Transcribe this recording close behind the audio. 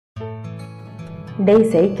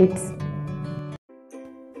Daisy Kids.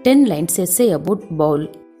 10 lines essay about bowl.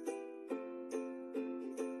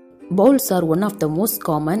 Bowls are one of the most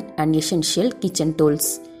common and essential kitchen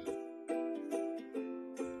tools.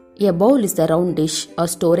 A bowl is a round dish or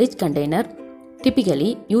storage container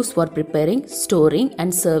typically used for preparing, storing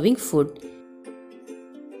and serving food.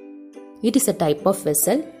 It is a type of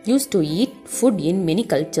vessel used to eat food in many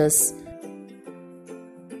cultures.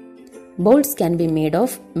 Bowls can be made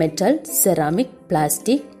of metal, ceramic,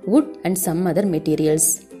 plastic, wood and some other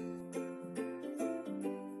materials.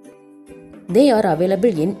 They are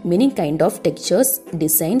available in many kind of textures,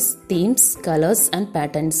 designs, themes, colors and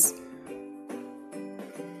patterns.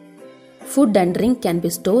 Food and drink can be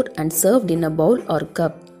stored and served in a bowl or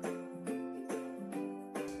cup.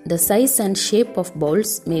 The size and shape of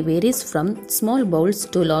bowls may vary from small bowls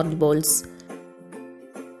to large bowls.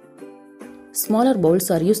 Smaller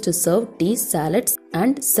bowls are used to serve tea, salads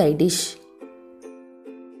and side dish.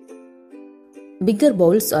 Bigger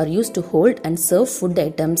bowls are used to hold and serve food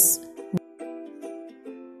items.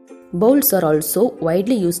 Bowls are also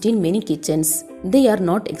widely used in many kitchens. They are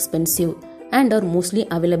not expensive and are mostly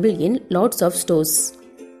available in lots of stores.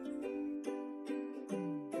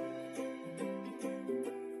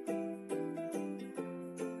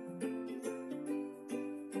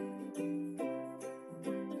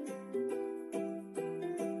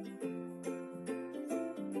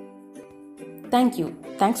 Thank you.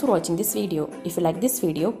 Thanks for watching this video. If you like this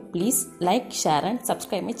video, please like, share and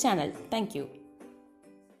subscribe my channel. Thank you.